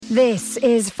This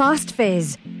is Fast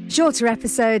Fizz, shorter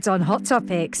episodes on hot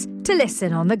topics to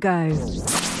listen on the go.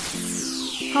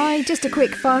 Hi, just a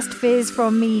quick Fast Fizz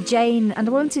from me, Jane, and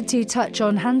I wanted to touch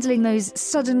on handling those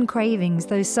sudden cravings,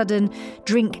 those sudden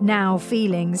drink now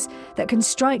feelings that can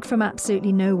strike from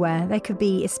absolutely nowhere. They could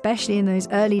be, especially in those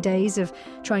early days of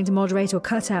trying to moderate or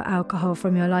cut out alcohol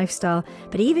from your lifestyle,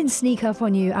 but even sneak up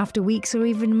on you after weeks or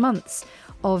even months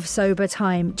of sober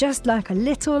time, just like a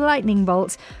little lightning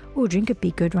bolt. Oh, drink would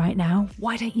be good right now.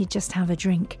 Why don't you just have a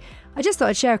drink? I just thought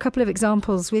I'd share a couple of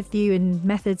examples with you and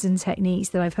methods and techniques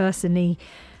that I've personally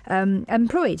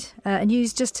employed and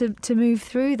used just to move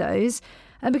through those,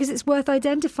 because it's worth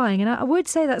identifying. And I would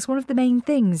say that's one of the main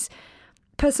things.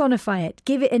 Personify it,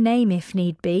 give it a name if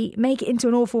need be, make it into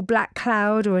an awful black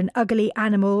cloud or an ugly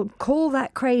animal, call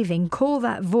that craving, call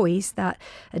that voice, that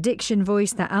addiction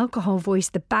voice, that alcohol voice,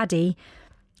 the baddie.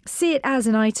 See it as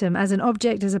an item, as an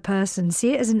object, as a person.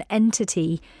 See it as an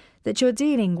entity that you're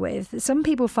dealing with. Some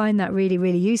people find that really,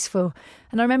 really useful.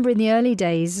 And I remember in the early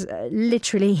days,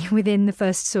 literally within the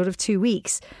first sort of 2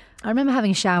 weeks, I remember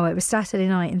having a shower. It was Saturday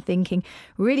night and thinking,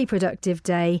 really productive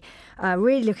day,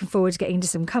 really looking forward to getting into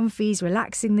some comfies,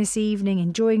 relaxing this evening,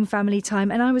 enjoying family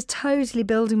time. And I was totally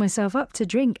building myself up to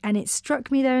drink. And it struck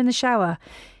me there in the shower.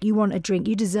 You want a drink.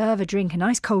 You deserve a drink, a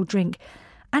nice cold drink.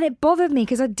 And it bothered me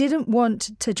because I didn't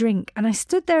want to drink. And I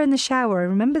stood there in the shower. I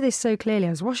remember this so clearly. I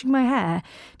was washing my hair,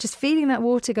 just feeling that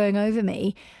water going over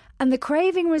me. And the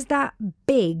craving was that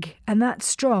big and that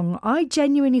strong. I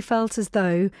genuinely felt as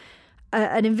though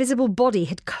an invisible body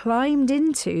had climbed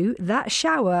into that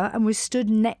shower and was stood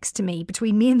next to me,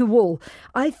 between me and the wall.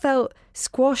 I felt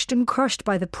squashed and crushed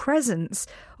by the presence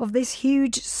of this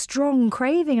huge, strong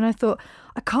craving. And I thought,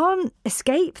 I can't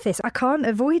escape this. I can't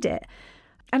avoid it.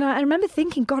 And I remember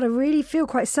thinking, God, I really feel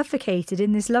quite suffocated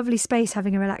in this lovely space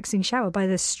having a relaxing shower by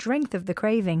the strength of the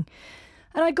craving.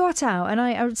 And I got out and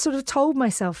I sort of told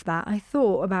myself that. I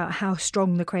thought about how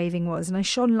strong the craving was and I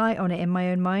shone light on it in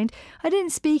my own mind. I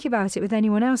didn't speak about it with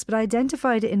anyone else, but I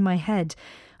identified it in my head.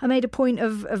 I made a point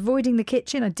of avoiding the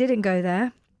kitchen. I didn't go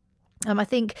there. I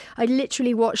think I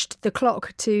literally watched the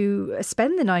clock to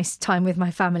spend the nice time with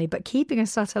my family, but keeping a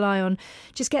subtle eye on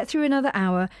just get through another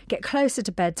hour, get closer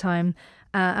to bedtime,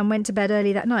 and went to bed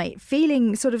early that night,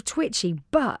 feeling sort of twitchy,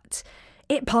 but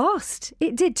it passed.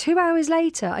 It did. 2 hours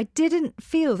later, I didn't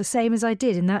feel the same as I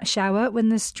did in that shower when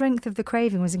the strength of the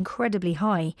craving was incredibly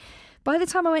high. By the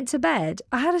time I went to bed,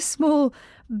 I had a small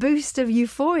boost of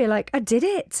euphoria, like I did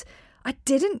it. I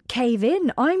didn't cave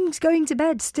in. I'm going to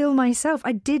bed still myself.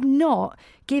 I did not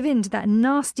give in to that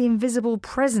nasty invisible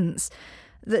presence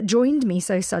that joined me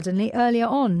so suddenly earlier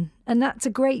on. And that's a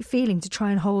great feeling to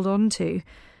try and hold on to,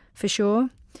 for sure.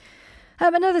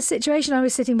 Another situation, I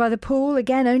was sitting by the pool,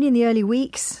 again, only in the early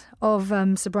weeks of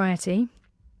sobriety.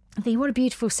 I think, what a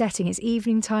beautiful setting. It's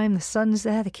evening time, the sun's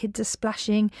there, the kids are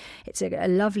splashing. It's a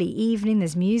lovely evening,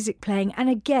 there's music playing. And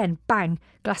again, bang,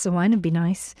 glass of wine would be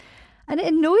nice. And it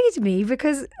annoyed me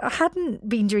because I hadn't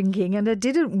been drinking and I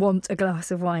didn't want a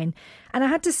glass of wine. And I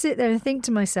had to sit there and think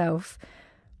to myself,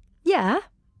 yeah,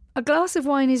 a glass of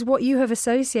wine is what you have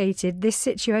associated this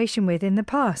situation with in the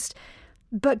past.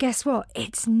 But guess what?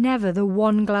 It's never the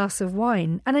one glass of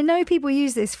wine. And I know people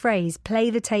use this phrase, play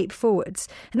the tape forwards.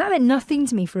 And that meant nothing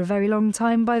to me for a very long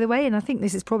time, by the way. And I think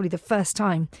this is probably the first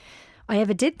time I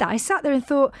ever did that. I sat there and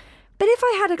thought, but if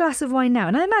I had a glass of wine now,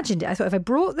 and I imagined it, I thought if I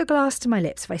brought the glass to my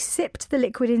lips, if I sipped the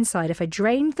liquid inside, if I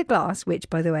drained the glass, which,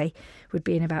 by the way, would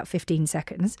be in about 15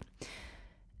 seconds,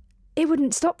 it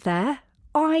wouldn't stop there.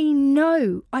 I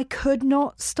know I could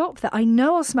not stop that. I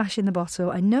know I'll smash in the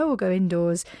bottle. I know I'll go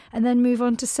indoors and then move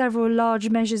on to several large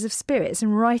measures of spirits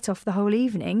and write off the whole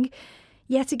evening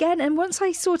yet again. And once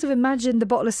I sort of imagined the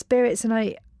bottle of spirits and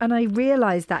I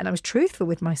realised that, and I was truthful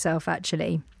with myself,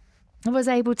 actually, I was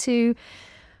able to...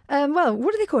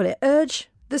 what do they call it? Urge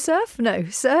the surf? No,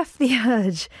 surf the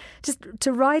urge. Just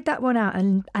to ride that one out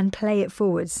and play it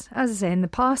forwards. As I say, in the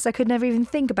past, I could never even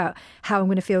think about how I'm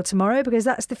going to feel tomorrow because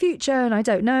that's the future and I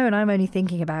don't know and I'm only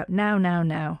thinking about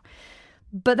now.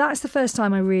 But that's the first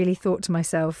time I really thought to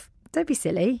myself, don't be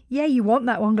silly. Yeah, you want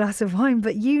that one glass of wine,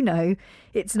 but you know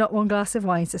it's not one glass of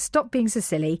wine. So stop being so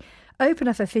silly. Open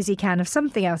up a fizzy can of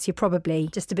something else. You're probably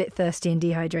just a bit thirsty and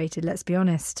dehydrated, let's be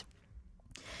honest.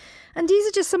 And these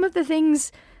are just some of the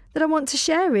things that I want to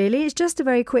share, really. It's just a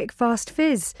very quick, fast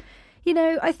fizz. You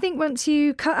know, I think once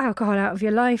you cut alcohol out of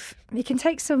your life, it can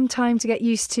take some time to get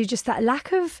used to just that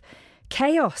lack of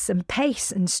chaos and pace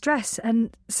and stress. And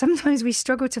sometimes we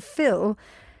struggle to fill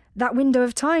that window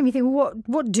of time. You think, well,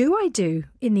 what do I do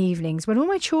in the evenings when all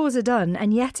my chores are done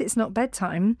and yet it's not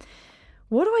bedtime?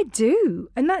 what do I do?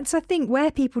 And that's, I think,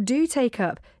 where people do take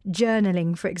up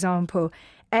journaling, for example.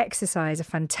 Exercise, a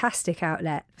fantastic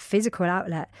outlet, physical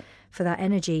outlet for that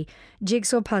energy.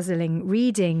 Jigsaw puzzling,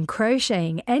 reading,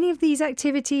 crocheting, any of these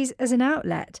activities as an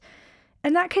outlet.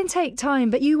 And that can take time,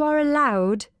 but you are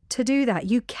allowed to do that.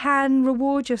 You can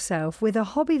reward yourself with a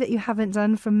hobby that you haven't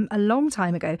done from a long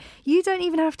time ago. You don't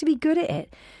even have to be good at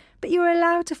it, but you're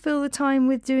allowed to fill the time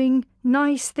with doing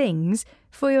nice things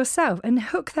for yourself and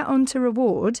hook that onto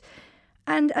reward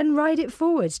and ride it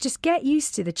forwards. Just get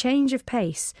used to the change of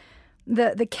pace.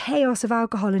 The chaos of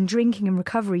alcohol and drinking and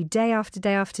recovery day after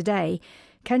day after day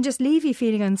can just leave you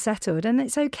feeling unsettled, and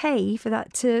it's okay for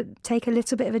that to take a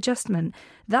little bit of adjustment.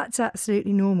 That's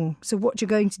absolutely normal. So what you're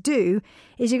going to do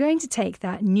is you're going to take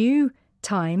that new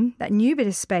time, that new bit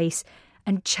of space,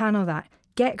 and channel that.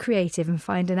 Get creative and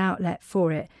find an outlet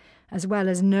for it, as well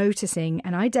as noticing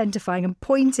and identifying and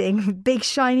pointing with big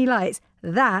shiny lights.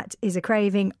 That is a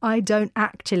craving. I don't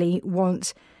actually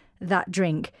want that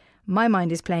drink. My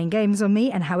mind is playing games on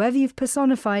me, and however you've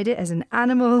personified it as an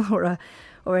animal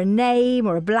or a name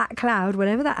or a black cloud,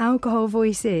 whatever that alcohol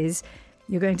voice is,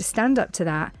 you're going to stand up to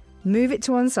that, move it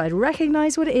to one side,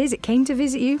 recognise what it is. It came to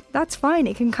visit you. That's fine.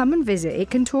 It can come and visit. It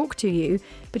can talk to you,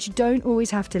 but you don't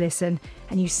always have to listen,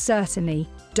 and you certainly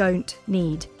don't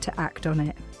need to act on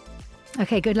it.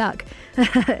 Okay, good luck.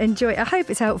 Enjoy. I hope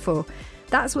it's helpful.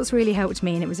 That's what's really helped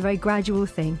me, and it was a very gradual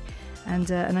thing.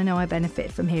 And I know I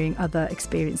benefit from hearing other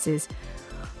experiences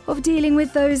of dealing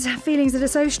with those feelings that are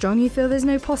so strong you feel there's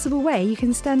no possible way you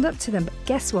can stand up to them. But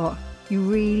guess what? You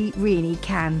really, really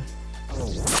can.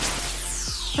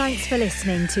 Thanks for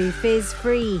listening to Fizz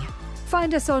Free.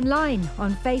 Find us online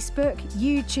on Facebook,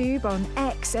 YouTube, on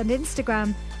X and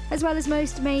Instagram, as well as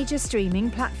most major streaming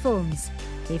platforms.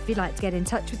 If you'd like to get in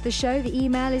touch with the show, the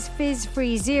email is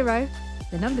fizzfree0,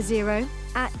 the number 0,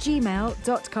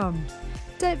 @gmail.com.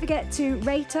 Don't forget to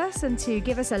rate us and to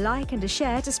give us a like and a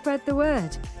share to spread the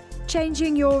word.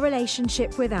 Changing your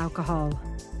relationship with alcohol.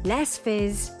 Less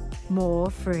fizz, more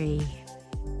free.